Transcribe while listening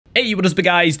Hey, what is up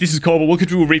guys, this is Cobrak. Welcome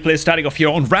to a replay starting off here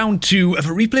on round 2 of a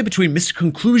replay between Mr.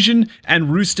 Conclusion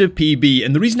and Rooster PB.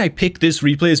 And the reason I picked this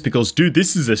replay is because, dude,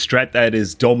 this is a strat that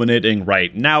is dominating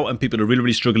right now and people are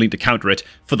really struggling to counter it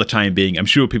for the time being. I'm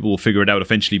sure people will figure it out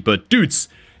eventually, but dudes,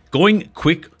 going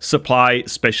quick supply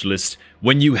specialist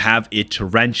when you have a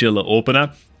tarantula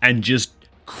opener and just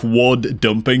quad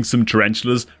dumping some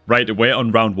tarantulas right away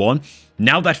on round 1.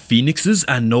 Now that phoenixes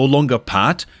are no longer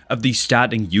part of the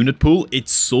starting unit pool,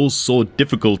 it's so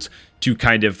difficult to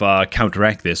kind of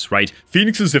counteract this, right?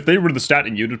 Phoenixes, if they were in the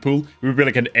starting unit pool, we would be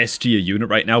like an S tier unit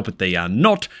right now, but they are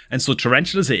not. And so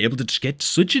tarantulas are able to just get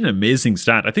such an amazing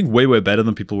stat. I think way better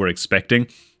than people were expecting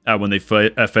when they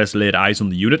first laid eyes on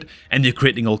the unit. And they're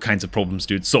creating all kinds of problems,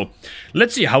 dude. So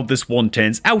let's see how this one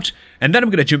turns out. And then I'm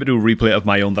going to jump into a replay of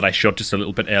my own that I shot just a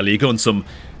little bit earlier, going some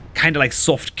kind of like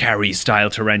soft carry style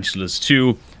tarantulas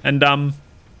too, and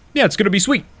yeah, it's gonna be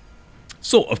sweet.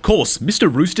 So of course Mr.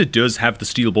 Rooster does have the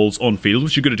steel balls on field,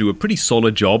 which are gonna do a pretty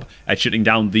solid job at shutting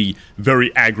down the very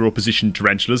aggro positioned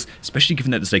tarantulas, especially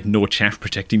given that there's like no chaff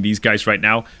protecting these guys right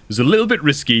now. It was a little bit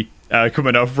risky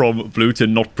coming out from blue to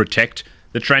not protect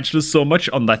the tarantulas so much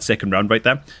on that second round right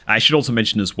there. I should also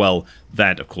mention as well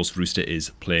that, of course, Rooster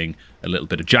is playing a little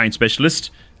bit of Giant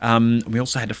Specialist. We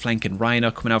also had a flanking Rhino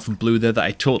coming out from blue there that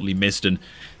I totally missed, and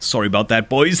sorry about that,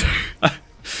 boys. I'm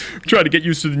trying to get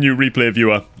used to the new replay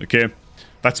viewer, okay?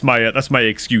 That's my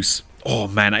excuse. Oh,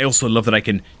 man, I also love that I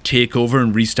can take over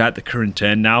and restart the current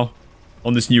turn now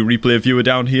on this new replay viewer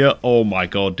down here. Oh, my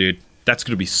God, dude. That's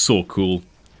going to be so cool.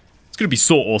 It's going to be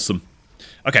so awesome.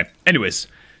 Okay, anyways.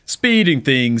 Speeding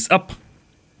things up.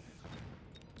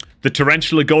 The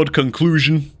Tarantula God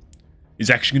Conclusion is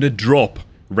actually going to drop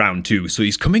round 2. So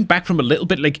he's coming back from a little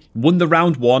bit like won the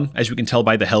round 1, as we can tell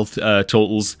by the health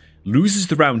totals. Loses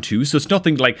the round 2, so it's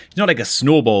nothing like, it's not like a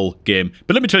snowball game.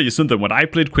 But let me tell you something, when I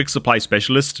played Quick Supply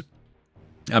Specialist,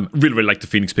 really like the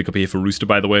Phoenix pickup here for Rooster,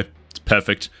 by the way. It's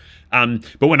perfect.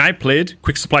 But when I played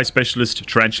Quick Supply Specialist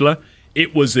Tarantula,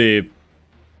 it was a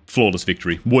flawless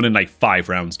victory. Won in like 5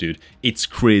 rounds, dude. It's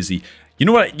crazy. You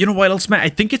know what else, man? I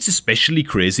think it's especially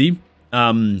crazy.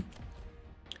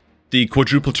 The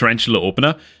quadruple tarantula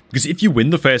opener, because if you win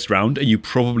the first round, and you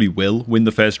probably will win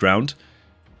the first round,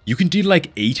 you can deal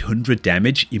like 800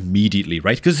 damage immediately,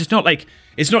 right? Because it's not like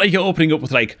you're opening up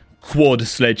with like quad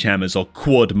sledgehammers or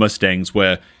quad mustangs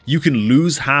where you can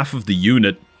lose half of the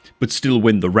unit but still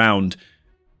win the round.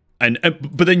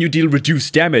 But then you deal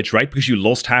reduced damage, right? Because you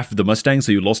lost half of the Mustangs,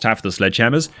 so you lost half of the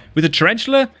Sledgehammers. With a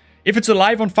Tarantula, if it's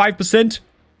alive on 5%,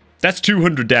 that's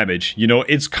 200 damage. You know,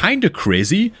 it's kind of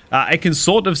crazy. I can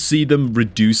sort of see them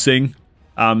reducing,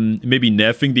 maybe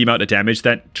nerfing the amount of damage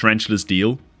that Tarantulas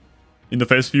deal in the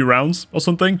first few rounds or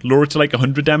something. Lower it to like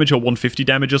 100 damage or 150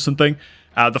 damage or something.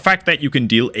 The fact that you can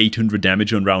deal 800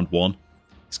 damage on round 1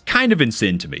 is kind of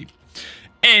insane to me.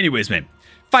 Anyways, man.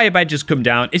 Fire Badgers come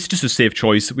down. It's just a safe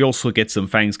choice. We also get some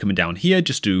Fangs coming down here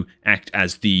just to act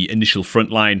as the initial front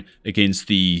line against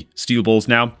the Steel Balls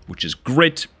now, which is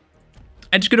great.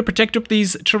 And just going to protect up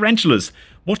these Tarantulas.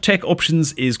 What tech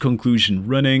options is Conclusion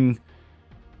running?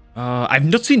 I've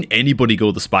not seen anybody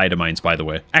go the Spider Mines, by the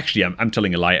way. Actually, I'm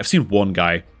telling a lie. I've seen one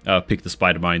guy pick the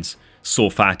Spider Mines so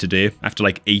far today, after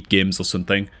like 8 games or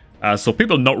something. So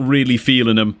people are not really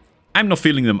feeling them. I'm not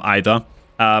feeling them either.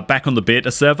 Back on the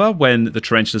beta server, when the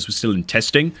tarantulas were still in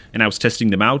testing, and I was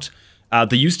testing them out,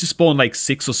 they used to spawn like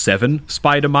 6 or 7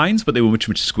 spider mines, but they were much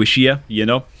squishier, you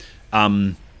know?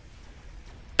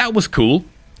 That was cool.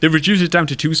 They reduced it down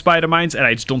to 2 spider mines, and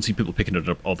I just don't see people picking it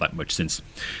up all that much since.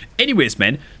 Anyways,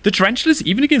 man, the tarantulas,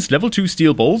 even against level 2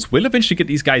 steel balls, will eventually get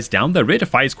these guys down. Their rate of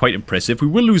fire is quite impressive. We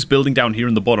will lose building down here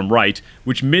in the bottom right,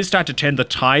 which may start to turn the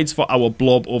tides for our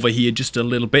blob over here just a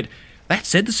little bit. That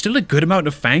said, there's still a good amount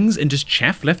of Fangs and just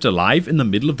chaff left alive in the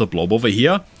middle of the blob over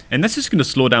here. And that's just going to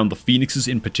slow down the Phoenixes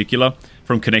in particular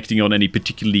from connecting on any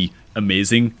particularly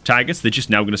amazing targets. They're just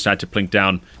now going to start to plink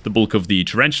down the bulk of the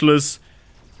Tarantulas.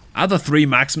 Are the 3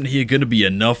 marksmen here going to be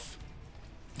enough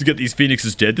to get these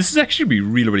Phoenixes dead? This is actually going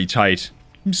to be really tight.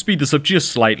 Let me speed this up just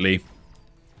slightly.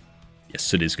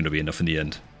 Yes, it is going to be enough in the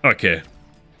end. Okay.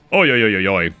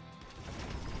 Oi.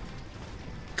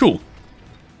 Cool.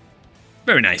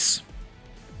 Very nice.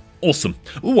 Awesome.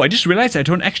 Oh, I just realized I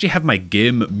don't actually have my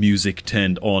game music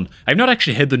turned on. I've not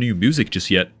actually heard the new music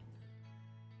just yet.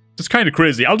 That's kind of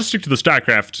crazy. I'll just stick to the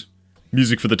StarCraft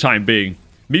music for the time being.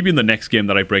 Maybe in the next game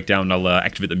that I break down, I'll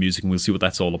activate the music and we'll see what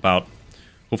that's all about.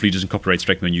 Hopefully it doesn't copyright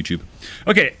strike me on YouTube.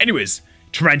 Okay, anyways.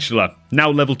 Tarantula. Now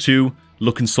level 2.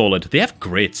 Looking solid. They have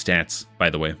great stats,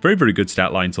 by the way. Very good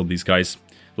stat lines on these guys.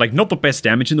 Like, not the best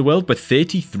damage in the world, but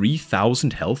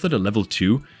 33,000 health at a level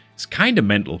 2. It's kind of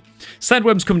mental.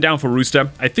 Sandworms coming down for Rooster.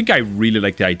 I think I really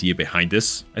like the idea behind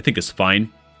this. I think it's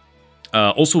fine.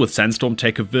 Also with Sandstorm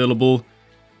tech available,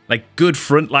 like good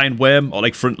frontline worm, or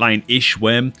like frontline-ish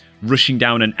worm, rushing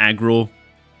down an aggro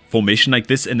formation like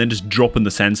this and then just dropping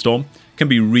the Sandstorm can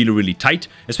be really, really tight,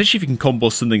 especially if you can combo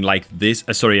something like this,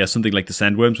 something like the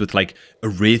Sandworms with like a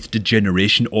Wraith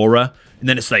Degeneration Aura, and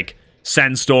then it's like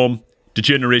Sandstorm,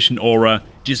 Degeneration Aura,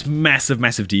 just massive,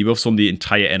 massive debuffs on the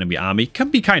entire enemy army. Can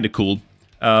be kind of cool.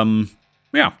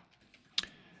 Yeah.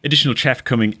 Additional chaff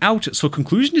coming out. So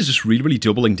Conclusion is just really, really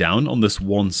doubling down on this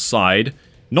one side.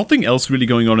 Nothing else really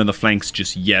going on in the flanks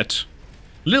just yet.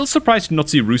 A little surprised to not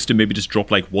see Rooster maybe just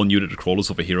drop like one unit of crawlers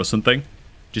over here or something.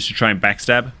 Just to try and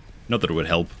backstab. Not that it would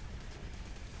help.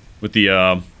 With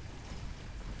the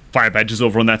fire badges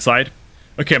over on that side.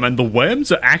 Okay, man, the worms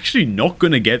are actually not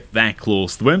going to get that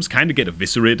close. The worms kind of get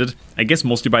eviscerated. I guess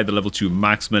mostly by the level 2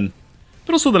 marksmen.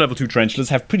 But also the level 2 tarantulas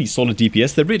have pretty solid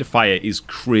DPS. Their rate of fire is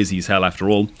crazy as hell after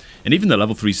all. And even the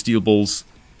level 3 steel balls,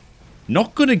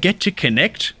 not going to get to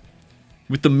connect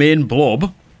with the main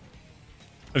blob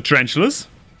of tarantulas.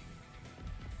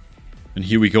 And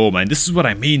here we go, man. This is what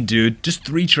I mean, dude. Just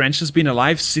 3 tarantulas being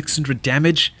alive, 600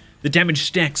 damage. The damage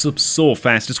stacks up so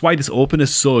fast. That's why this open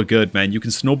is so good, man. You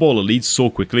can snowball a lead so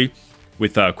quickly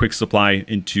with quick supply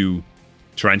into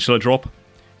tarantula drop.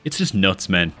 It's just nuts,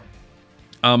 man.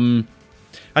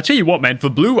 I tell you what, man. For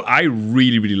blue, I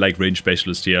really, really like range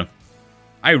specialist here.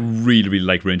 I really, really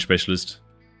like range specialist.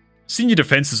 Senior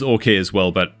defense is okay as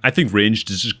well, but I think ranged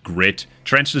is just great.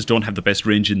 Tarantulas don't have the best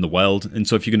range in the world, and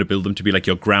so if you're going to build them to be like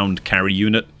your ground carry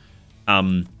unit,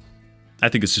 I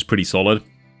think it's just pretty solid.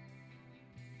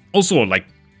 Also, like,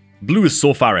 blue is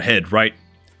so far ahead, right?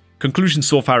 Conclusion's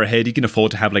so far ahead, he can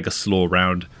afford to have like a slow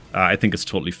round. I think it's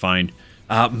totally fine.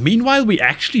 Meanwhile, we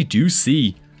actually do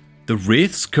see the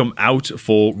Wraiths come out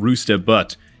for Rooster,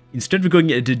 but instead of going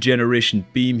into Degeneration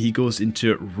Beam, he goes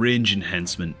into Range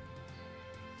Enhancement.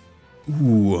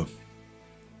 Ooh.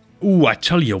 Ooh, I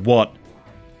tell you what.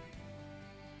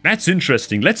 That's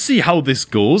interesting. Let's see how this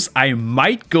goes. I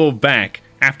might go back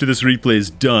after this replay is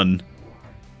done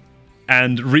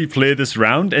and replay this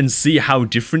round and see how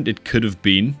different it could have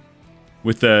been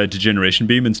with the Degeneration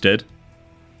Beam instead.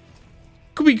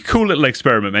 Could be a cool little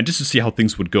experiment, man, just to see how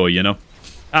things would go, you know?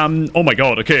 Oh my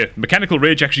god, okay. Mechanical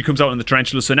Rage actually comes out in the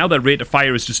Tarantula, so now their rate of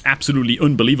fire is just absolutely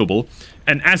unbelievable.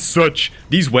 And as such,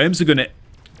 these worms are gonna...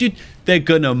 Dude, they're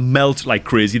gonna melt like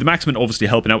crazy. The Marksman obviously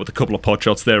helping out with a couple of pot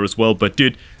shots there as well, but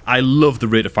dude, I love the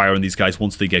rate of fire on these guys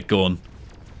once they get going.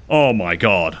 Oh my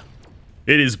god.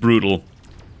 It is brutal.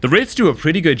 The Wraiths do a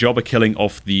pretty good job of killing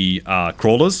off the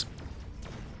crawlers.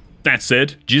 That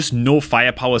said, just no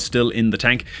firepower still in the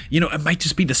tank. You know, it might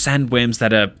just be the sandworms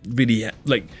that are really,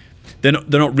 like, they're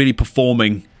not really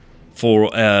performing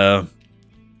for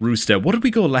Rooster. What did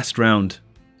we go last round?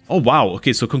 Oh, wow.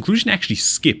 Okay, so Conclusion actually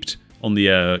skipped on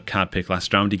the card pick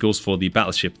last round. He goes for the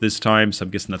battleship this time, so I'm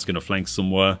guessing that's going to flank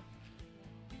somewhere.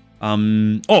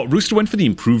 Oh, Rooster went for the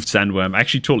improved sandworm. I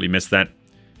actually totally missed that,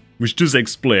 which does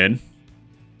explain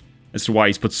as to why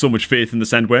he's put so much faith in the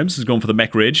sandworms. He's going for the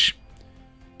mech rage.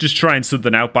 Just trying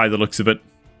something out by the looks of it.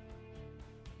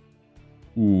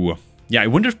 Ooh. Yeah, I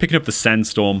wonder if picking up the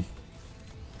Sandstorm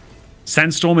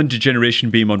and Degeneration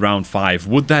Beam on round 5,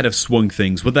 would that have swung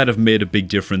things? Would that have made a big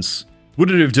difference?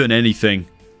 Would it have done anything?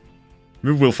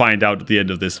 Maybe we'll find out at the end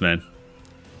of this, man.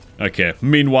 Okay,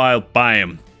 meanwhile,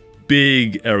 bam.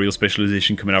 Big aerial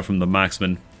specialization coming out from the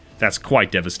Marksman. That's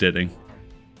quite devastating.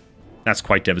 That's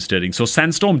quite devastating. So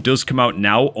Sandstorm does come out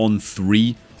now on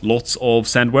 3 lots of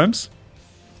Sandworms.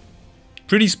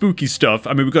 Pretty spooky stuff.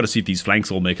 I mean, we've got to see if these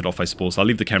flanks all make it off, I suppose. I'll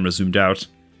leave the camera zoomed out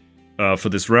for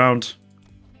this round.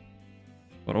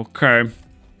 But okay.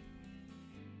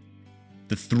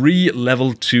 The 3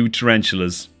 level 2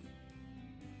 tarantulas.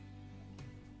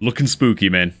 Looking spooky,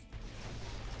 man.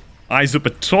 Eyes up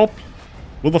at top.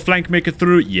 Will the flank make it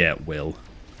through? Yeah, it will.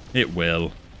 It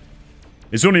will.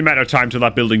 It's only a matter of time till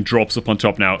that building drops up on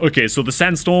top now. Okay, so the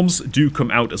Sandstorms do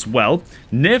come out as well.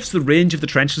 Nerfs the range of the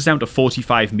tarantulas down to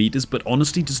 45 meters, but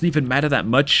honestly, doesn't even matter that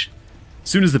much. As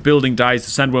soon as the building dies,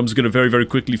 the Sandworms are going to very, very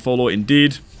quickly follow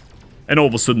indeed. And all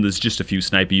of a sudden, there's just a few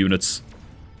sniper units.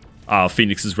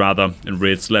 Phoenixes, rather, and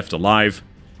Wraiths left alive.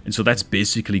 And so that's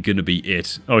basically going to be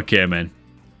it. Okay, man.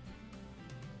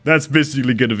 That's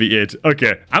basically going to be it.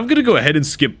 Okay, I'm going to go ahead and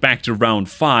skip back to round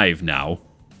 5 now.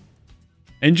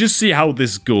 And just see how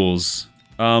this goes.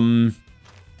 Who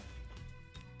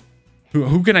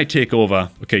can I take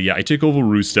over? Okay, yeah, I take over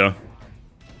Rooster.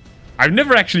 I've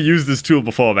never actually used this tool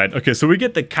before, man. Okay, so we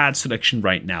get the card selection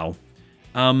right now.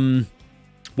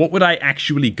 What would I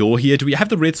actually go here? Do we have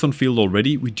the Wraiths on field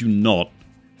already? We do not.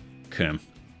 Okay.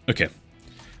 Okay.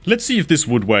 Let's see if this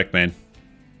would work, man.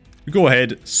 We go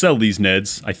ahead, sell these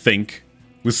Neds, I think.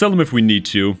 We'll sell them if we need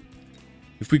to.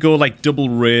 If we go like double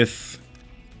Wraith,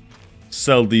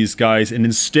 sell these guys, and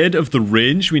instead of the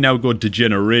range, we now go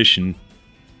Degeneration.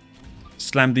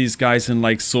 Slam these guys in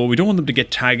like so. We don't want them to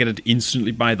get targeted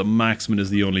instantly by the marksman is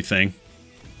the only thing.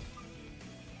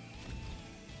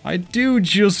 I do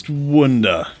just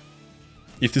wonder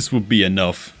if this would be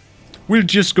enough. We'll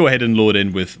just go ahead and load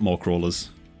in with more crawlers.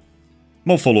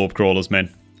 More follow-up crawlers,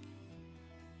 man.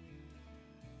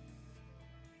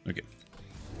 Okay.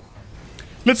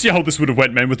 Let's see how this would have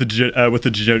went, man, with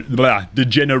the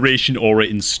Degeneration aura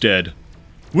instead.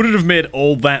 Would it have made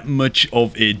all that much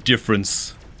of a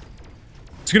difference?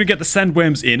 It's going to get the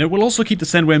sandworms in. It will also keep the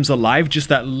sandworms alive just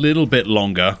that little bit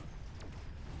longer.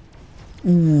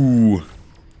 Ooh.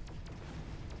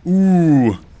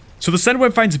 Ooh. So the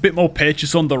sandworm finds a bit more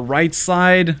purchase on the right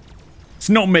side. It's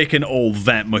not making all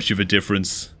that much of a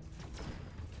difference.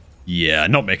 Yeah,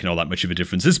 not making all that much of a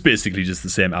difference. It's basically just the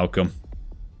same outcome.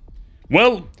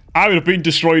 Well, I would have been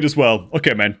destroyed as well.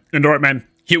 Okay, man. And alright, man.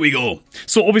 Here we go.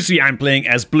 So obviously I'm playing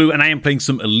as blue and I am playing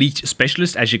some elite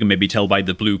specialist, as you can maybe tell by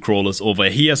the blue crawlers over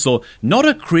here. So not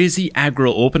a crazy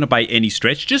aggro opener by any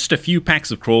stretch, just a few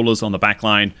packs of crawlers on the back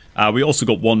line. We also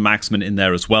got one marksman in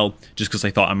there as well, just because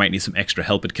I thought I might need some extra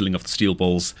help at killing off the steel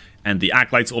balls and the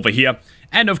arc lights over here.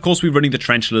 And of course we're running the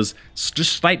tarantulas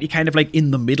just slightly kind of like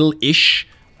in the middle-ish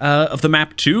of the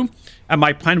map too. And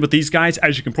my plan with these guys,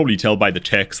 as you can probably tell by the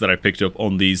text that I picked up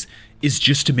on these, is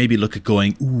just to maybe look at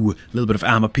going, ooh, a little bit of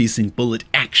armor piercing, bullet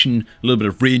action, a little bit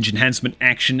of range enhancement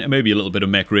action, and maybe a little bit of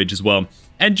mech rage as well.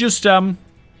 And just,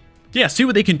 yeah, see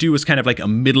what they can do as kind of like a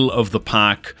middle of the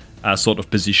park sort of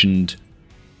positioned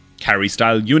carry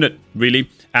style unit, really.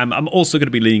 I'm also going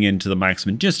to be leaning into the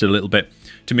marksman just a little bit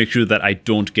to make sure that I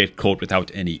don't get caught without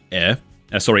any air.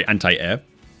 Sorry, anti-air.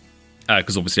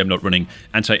 Because obviously I'm not running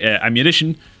anti-air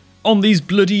ammunition on these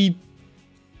bloody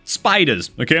spiders,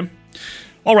 okay?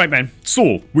 Alright, man.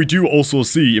 So, we do also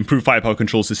see improved firepower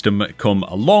control system come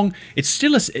along. It's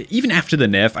still, even after the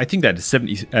nerf, I think that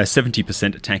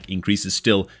 70% attack increase is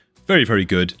still very, very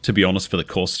good, to be honest, for the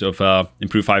cost of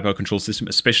improved firepower control system,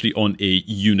 especially on a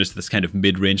unit that's kind of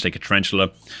mid-range, like a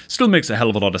Tarantula. Still makes a hell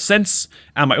of a lot of sense.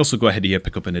 I might also go ahead here,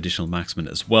 pick up an additional marksman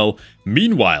as well.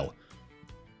 Meanwhile,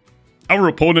 our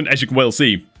opponent, as you can well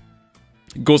see,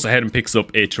 goes ahead and picks up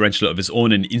a Tarantula of his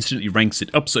own and instantly ranks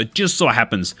it up. So it just so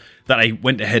happens that I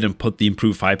went ahead and put the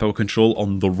improved firepower control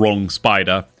on the wrong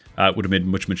spider. It would have made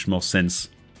much, much more sense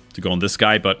to go on this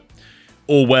guy, but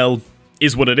oh well,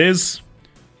 is what it is.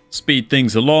 Speed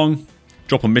things along.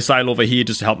 Drop a missile over here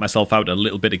just to help myself out a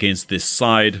little bit against this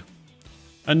side.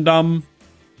 And,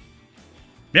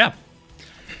 yeah.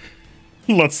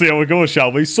 Let's see how it goes,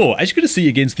 shall we? So, as you're going to see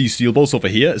against these steel balls over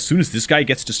here, as soon as this guy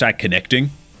gets to start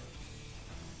connecting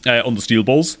on the steel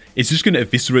balls, it's just going to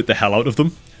eviscerate the hell out of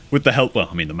them. With the help, well,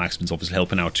 I mean, the marksman's obviously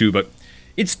helping out too, but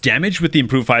its damage with the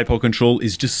improved firepower control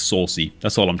is just saucy.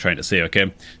 That's all I'm trying to say,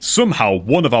 okay? Somehow,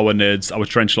 one of our nerds, our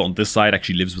Tarantula on this side,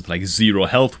 actually lives with like 0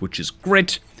 health, which is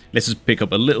great. Let's just pick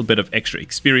up a little bit of extra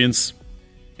experience.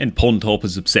 And Pontorp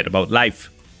is upset about life.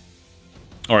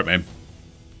 Alright, man.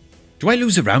 Do I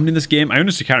lose a round in this game? I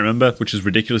honestly can't remember, which is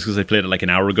ridiculous because I played it like an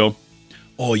hour ago.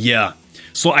 Oh, yeah.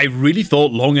 So I really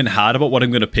thought long and hard about what I'm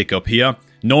going to pick up here.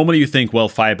 Normally you think, well,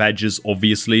 fire badges,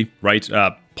 obviously, right?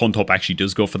 Pontorp actually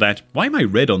does go for that. Why am I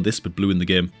red on this but blue in the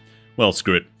game? Well,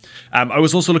 screw it. I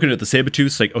was also looking at the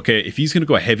Sabertooths, like, okay, if he's going to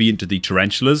go heavy into the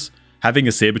Tarantulas, having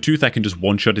a Sabertooth that can just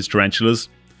one-shot his Tarantulas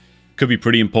could be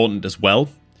pretty important as well.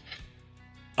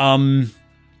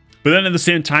 But then at the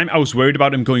same time, I was worried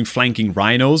about him going flanking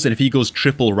Rhinos, and if he goes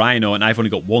triple Rhino and I've only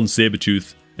got one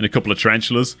Sabertooth and a couple of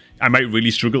Tarantulas, I might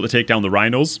really struggle to take down the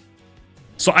Rhinos.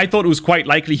 So I thought it was quite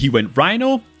likely he went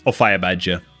Rhino or Fire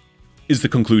Badger, is the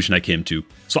conclusion I came to.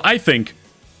 So I think,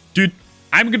 dude,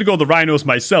 I'm going to go the Rhinos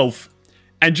myself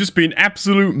and just be an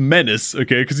absolute menace,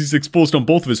 okay, because he's exposed on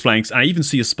both of his flanks. And I even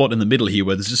see a spot in the middle here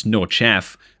where there's just no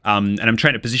chaff. And I'm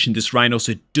trying to position this Rhino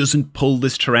so it doesn't pull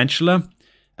this Tarantula.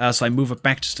 So I move it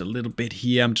back just a little bit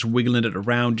here. I'm just wiggling it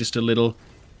around just a little.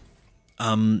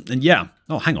 And yeah.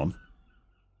 Oh, hang on.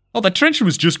 Oh, that Tarantula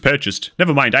was just purchased.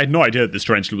 Never mind, I had no idea that this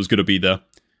Tarantula was going to be there.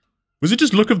 Was it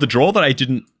just luck of the draw that I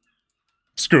didn't...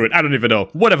 Screw it, I don't even know.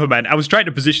 Whatever, man. I was trying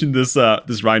to position this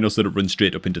this Rhino so that it runs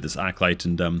straight up into this arc light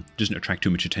and doesn't attract too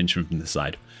much attention from this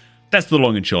side. That's the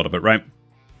long and short of it, right?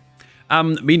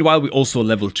 Meanwhile, we also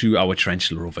level 2 our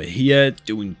Tarantula over here.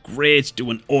 Doing great,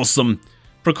 doing awesome.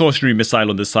 Precautionary missile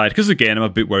on this side, because again, I'm a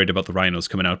bit worried about the Rhinos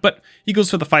coming out. But he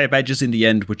goes for the fire badges in the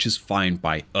end, which is fine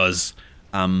by us.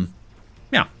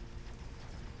 Yeah.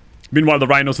 Meanwhile, the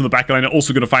rhinos in the back line are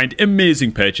also going to find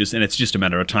amazing perches, and it's just a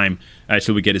matter of time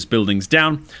till we get his buildings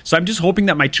down. So I'm just hoping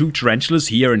that my 2 tarantulas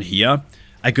here and here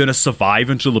are going to survive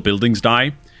until the buildings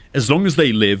die. As long as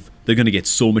they live, they're going to get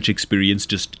so much experience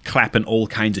just clapping all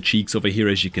kinds of cheeks over here,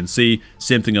 as you can see.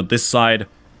 Same thing on this side.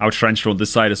 Our tarantula on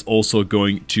this side is also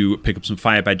going to pick up some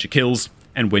fire badger kills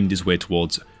and win his way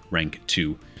towards rank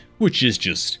 2, which is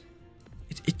just...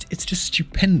 It's just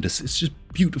stupendous. It's just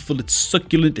beautiful. It's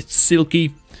succulent. It's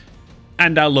silky.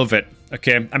 And I love it.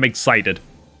 Okay, I'm excited.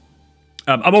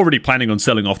 I'm already planning on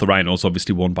selling off the rhinos,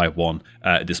 obviously, one by one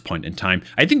at this point in time.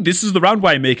 I think this is the round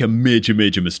where I make a major,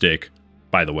 major mistake,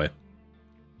 by the way.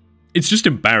 It's just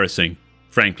embarrassing,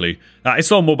 frankly. I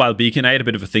saw a mobile beacon. I had a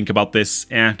bit of a think about this.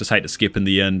 Decided to skip in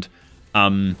the end.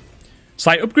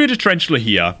 So I upgraded Tarantula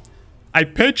here. I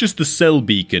purchased the sell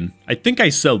beacon. I think I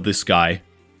sell this guy.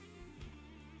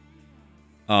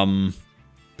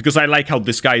 Because I like how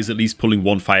this guy is at least pulling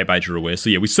 1 fire badger away. So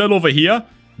yeah, we sell over here.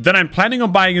 Then I'm planning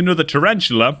on buying another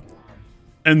tarantula.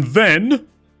 And then...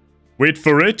 Wait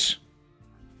for it.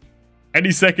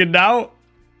 Any second now.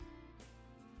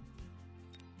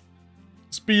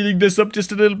 Speeding this up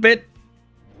just a little bit.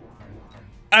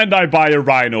 And I buy a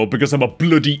rhino because I'm a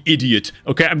bloody idiot.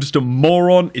 Okay, I'm just a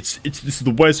moron. This is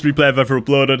the worst replay I've ever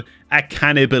uploaded. I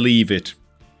cannot believe it.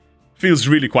 Feels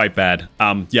really quite bad.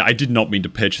 Yeah, I did not mean to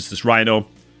purchase this rhino.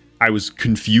 I was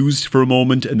confused for a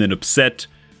moment and then upset.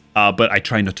 But I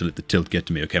try not to let the tilt get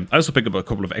to me, okay? I also picked up a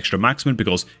couple of extra marksmen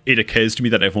because it occurs to me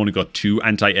that I've only got 2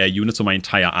 anti-air units on my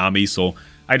entire army, so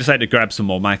I decided to grab some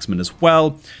more marksmen as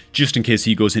well, just in case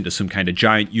he goes into some kind of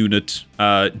giant unit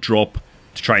drop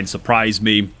to try and surprise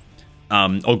me.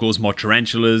 Or goes more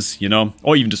tarantulas, you know,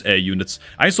 or even just air units.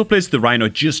 I also placed the rhino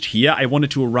just here. I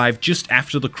wanted to arrive just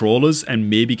after the crawlers and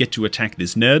maybe get to attack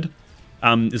this nerd,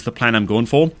 is the plan I'm going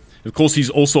for. Of course, he's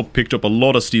also picked up a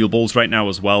lot of steel balls right now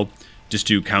as well, just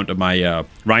to counter my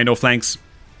rhino flanks,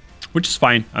 which is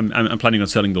fine. I'm planning on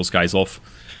selling those guys off.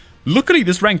 Luckily,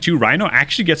 this rank 2 rhino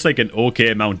actually gets like an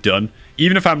okay amount done.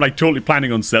 Even if I'm like totally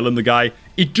planning on selling the guy,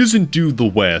 it doesn't do the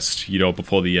worst, you know,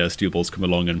 before the steel balls come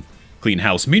along and clean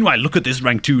house. Meanwhile, look at this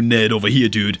rank 2 nerd over here,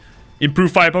 dude.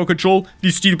 Improved fireball control.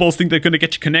 These steel balls think they're going to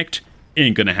get you connect.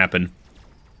 Ain't gonna happen.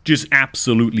 Just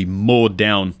absolutely mowed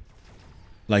down.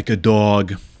 Like a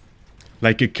dog.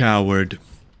 Like a coward.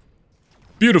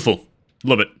 Beautiful.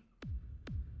 Love it.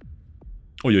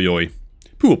 Oi, oi, oi.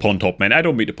 Poor pond top, man. I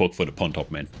don't mean to poke for the pond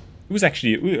top, man. It was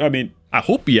actually... I mean, I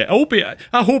hope he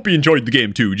enjoyed the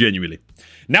game too, genuinely.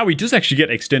 Now he does actually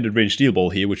get extended range steel ball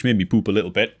here, which made me poop a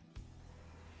little bit.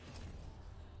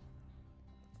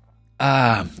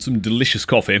 Some delicious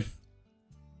coffee.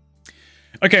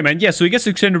 Okay, man, yeah, so he gets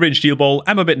extended range steel ball.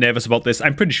 I'm a bit nervous about this.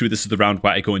 I'm pretty sure this is the round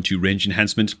where I go into range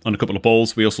enhancement on a couple of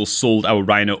balls. We also sold our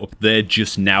rhino up there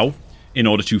just now in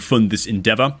order to fund this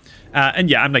endeavor. And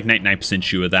yeah, I'm like 99%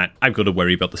 sure that I've got to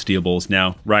worry about the steel balls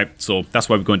now, right? So that's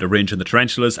why we're going to range on the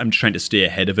tarantulas. I'm just trying to stay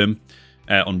ahead of him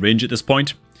on range at this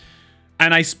point.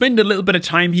 And I spend a little bit of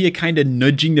time here kind of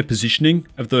nudging the positioning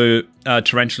of the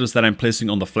tarantulas that I'm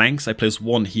placing on the flanks. I place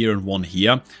 1 here and 1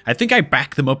 here. I think I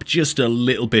back them up just a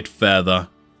little bit further.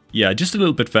 Yeah, just a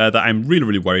little bit further. I'm really,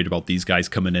 really worried about these guys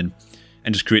coming in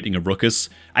and just creating a ruckus.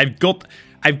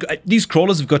 These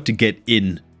crawlers have got to get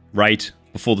in, right,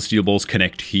 before the steel balls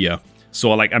connect here.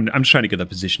 So like I'm just trying to get that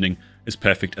positioning as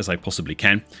perfect as I possibly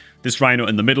can. This rhino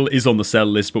in the middle is on the sell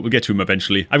list, but we'll get to him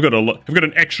eventually. I've got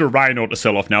an extra rhino to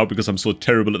sell off now because I'm so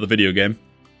terrible at the video game,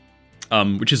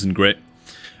 which isn't great.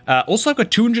 Also, I've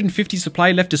got 250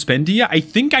 supply left to spend here. I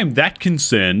think I'm that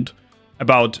concerned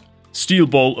about steel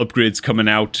ball upgrades coming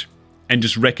out and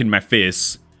just wrecking my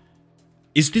face.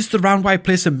 Is this the round where I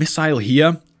place a missile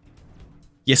here?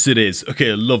 Yes, it is.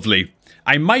 Okay, lovely.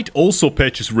 I might also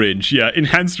purchase range. Yeah,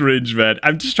 enhanced range, man.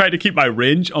 I'm just trying to keep my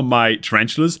range on my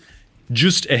tarantulas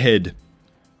just ahead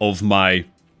of my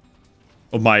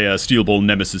steel ball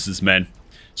nemesises, man.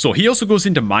 So he also goes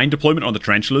into mine deployment on the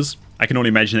tarantulas. I can only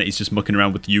imagine that he's just mucking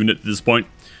around with the unit at this point,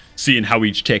 seeing how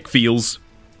each tech feels.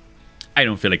 I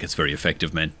don't feel like it's very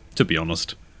effective, man, to be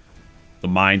honest. The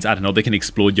mines, I don't know, they can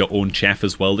explode your own chaff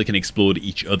as well. They can explode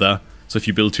each other. So if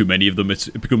you build too many of them,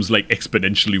 it becomes like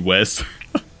exponentially worse.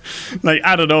 Like,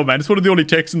 I don't know, man. It's one of the only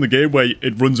techs in the game where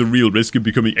it runs a real risk of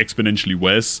becoming exponentially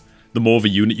worse the more of a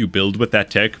unit you build with that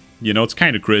tech. You know, it's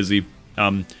kind of crazy.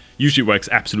 Usually it works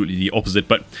absolutely the opposite,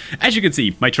 but as you can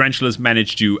see, my tarantulas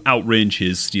managed to outrange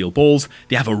his steel balls.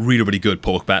 They have a really, really good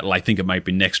poke battle. I think it might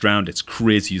be next round. It's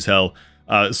crazy as hell.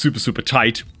 Super, super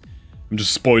tight. I'm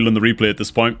just spoiling the replay at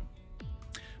this point.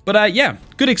 But yeah,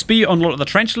 good XP on a lot of the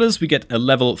tarantulas. We get a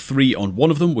level 3 on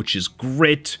one of them, which is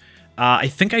great. I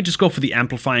think I just go for the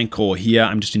amplifying core here.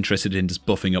 I'm just interested in just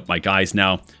buffing up my guys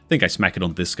now. I think I smack it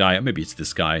on this guy. Or maybe it's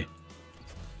this guy.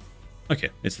 Okay,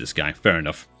 it's this guy. Fair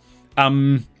enough.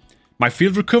 My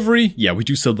field recovery. Yeah, we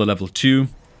do sell the level 2.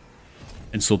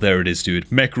 And so there it is,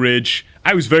 dude. Mech Ridge.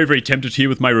 I was very, very tempted here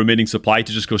with my remaining supply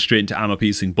to just go straight into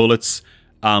armor-piercing bullets.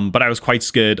 But I was quite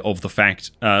scared of the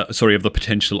fact, of the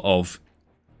potential of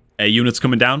units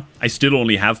coming down. I still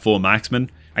only have 4 marksmen.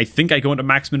 I think I go into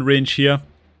marksman range here.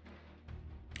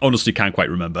 Honestly, can't quite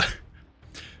remember.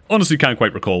 Honestly, can't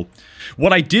quite recall.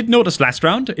 What I did notice last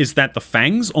round is that the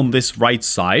fangs on this right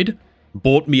side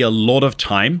bought me a lot of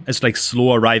time as like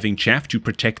slow arriving chaff to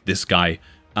protect this guy.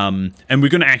 And we're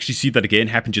going to actually see that again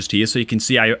happen just here. So you can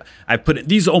see I put it,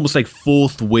 these are almost like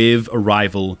 4th wave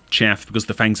arrival chaff because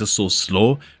the fangs are so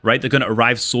slow, right? They're going to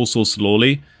arrive so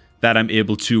slowly that I'm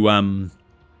able to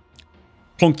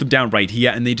plonk them down right here,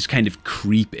 and they just kind of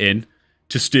creep in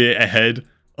to stay ahead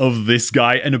of this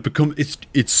guy, and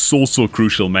it's so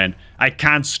crucial, man. I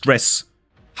can't stress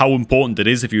how important it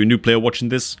is, if you're a new player watching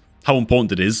this, how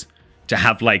important it is to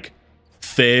have like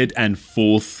 3rd and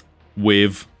 4th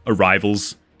wave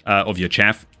arrivals of your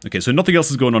chaff. Okay, so nothing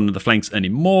else is going on in the flanks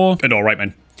anymore. And alright,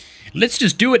 man. Let's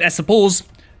just do it, I suppose.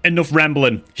 Enough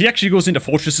rambling. He actually goes into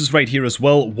fortresses right here as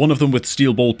well, one of them with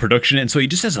steel ball production, and so he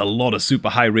just has a lot of super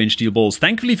high range steel balls.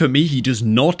 Thankfully for me, he does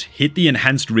not hit the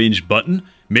enhanced range button.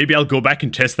 Maybe I'll go back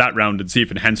and test that round and see if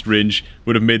enhanced range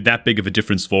would have made that big of a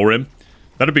difference for him.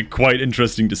 That'd be quite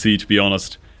interesting to see, to be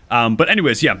honest. But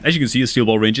anyways, yeah, as you can see, his steel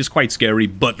ball range is quite scary,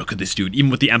 but look at this dude.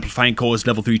 Even with the amplifying cores,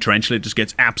 level 3 Tarantula, it just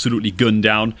gets absolutely gunned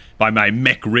down by my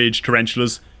Mech Rage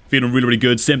Tarantulas. Feeling really, really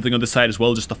good. Same thing on this side as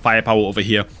well. Just the firepower over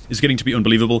here is getting to be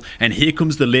unbelievable. And here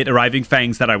comes the late arriving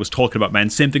fangs that I was talking about, man.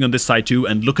 Same thing on this side too.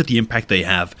 And look at the impact they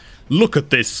have. Look at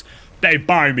this. They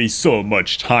buy me so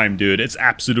much time, dude. It's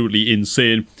absolutely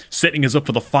insane. Setting us up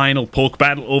for the final poke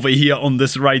battle over here on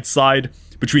this right side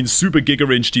between super giga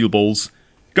range steel balls.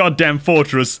 Goddamn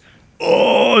fortress.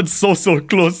 Oh, it's so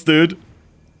close, dude.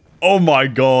 Oh my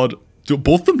god. Do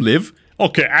both of them live?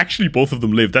 Okay, actually both of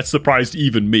them live. That surprised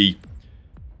even me.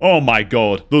 Oh my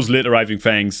god, those late arriving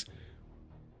fangs.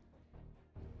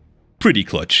 Pretty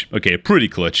clutch. Okay, pretty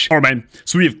clutch. Alright, man.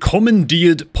 So we have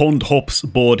commandeered Pond Hop's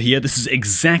board here. This is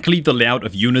exactly the layout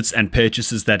of units and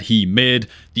purchases that he made.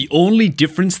 The only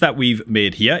difference that we've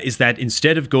made here is that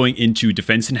instead of going into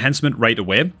defense enhancement right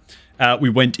away,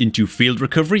 we went into field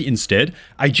recovery instead.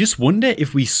 I just wonder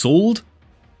if we sold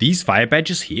these fire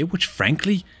badges here, which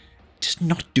frankly, just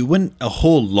not doing a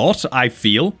whole lot, I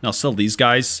feel. Now sell these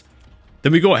guys.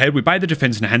 Then we go ahead, we buy the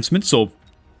defense enhancement, so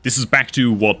this is back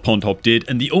to what Pond Hop did,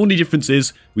 and the only difference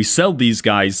is we sell these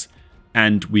guys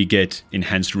and we get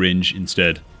enhanced range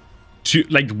instead.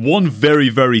 Like one very,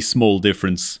 very small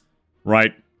difference,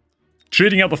 right?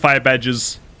 Trading out the fire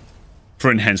badges for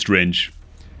enhanced range.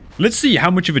 Let's see how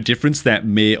much of a difference that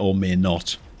may or may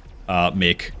not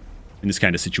make in this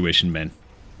kind of situation, man.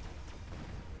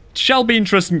 Shall be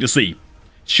interesting to see.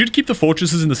 Should keep the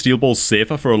fortresses and the steel balls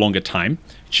safer for a longer time.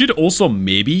 Should also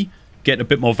maybe get a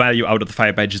bit more value out of the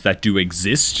fire badges that do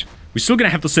exist. We're still going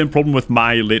to have the same problem with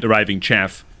my late arriving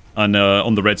chaff on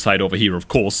the red side over here, of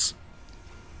course.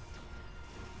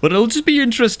 But it'll just be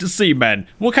interesting to see, man.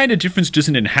 What kind of difference does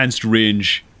an enhanced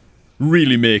range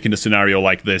really make in a scenario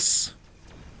like this?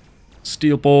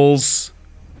 Steel balls.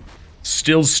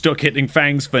 Still stuck hitting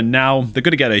fangs for now. They're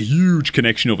going to get a huge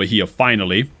connection over here,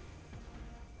 finally.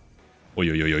 Oi,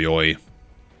 oi, oi, oi, oi.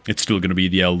 It's still going to be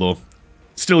the L, though.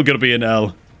 Still going to be an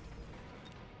L.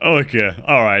 Okay,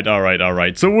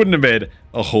 alright. So it wouldn't have made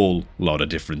a whole lot of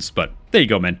difference, but there you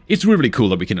go, man. It's really cool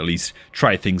that we can at least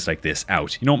try things like this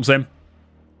out. You know what I'm saying?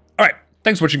 Alright,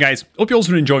 thanks for watching, guys. Hope you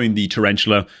also are enjoying the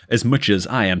Tarantula as much as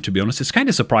I am, to be honest. It's kind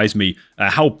of surprised me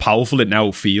how powerful it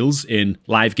now feels in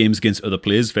live games against other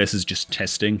players versus just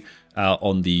testing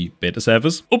on the beta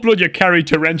servers. Upload your carry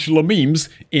Tarantula memes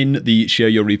in the Share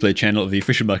Your Replay channel of the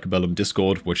official Mechabellum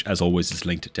Discord, which, as always, is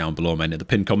linked down below, man, in the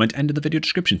pinned comment and in the video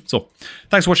description. So,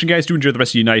 thanks for watching, guys. Do enjoy the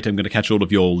rest of your night. I'm going to catch all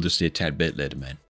of you all just a tad bit later, man.